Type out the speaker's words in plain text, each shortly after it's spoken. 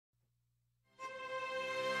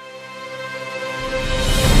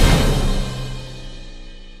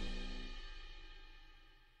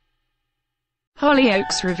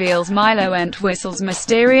Hollyoaks reveals Milo Entwistle's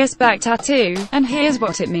mysterious back tattoo, and here's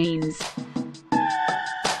what it means.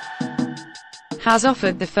 Has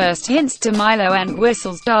offered the first hints to Milo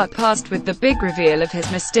Entwistle's dark past with the big reveal of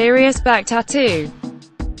his mysterious back tattoo.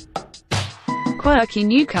 Quirky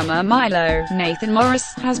newcomer Milo, Nathan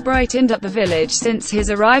Morris, has brightened up the village since his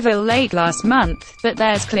arrival late last month, but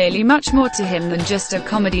there's clearly much more to him than just a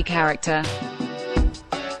comedy character.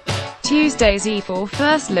 Tuesday's E4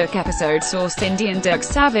 First Look episode saw Cindy and Doug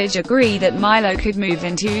Savage agree that Milo could move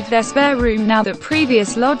into their spare room now that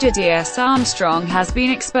previous lodger D.S. Armstrong has been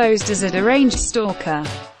exposed as a deranged stalker.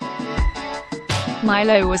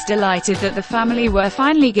 Milo was delighted that the family were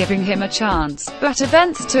finally giving him a chance, but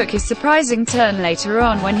events took a surprising turn later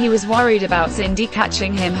on when he was worried about Cindy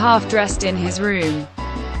catching him half-dressed in his room.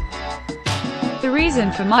 The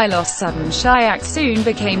reason for Milo's sudden shy act soon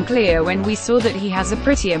became clear when we saw that he has a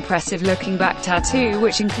pretty impressive-looking back tattoo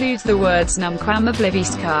which includes the words Numquam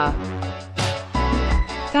Obliviscar.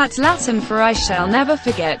 That's Latin for I shall never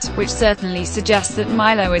forget, which certainly suggests that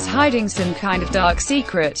Milo is hiding some kind of dark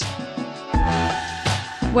secret.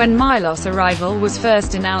 When Milo's arrival was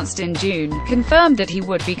first announced in June, confirmed that he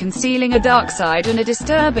would be concealing a dark side and a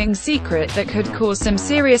disturbing secret that could cause some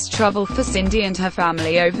serious trouble for Cindy and her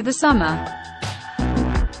family over the summer.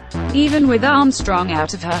 Even with Armstrong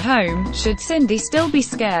out of her home, should Cindy still be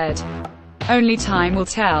scared? Only time will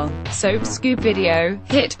tell. Soap Scoop Video,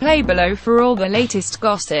 hit play below for all the latest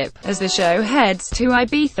gossip, as the show heads to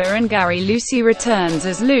Ibiza and Gary Lucy returns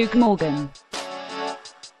as Luke Morgan.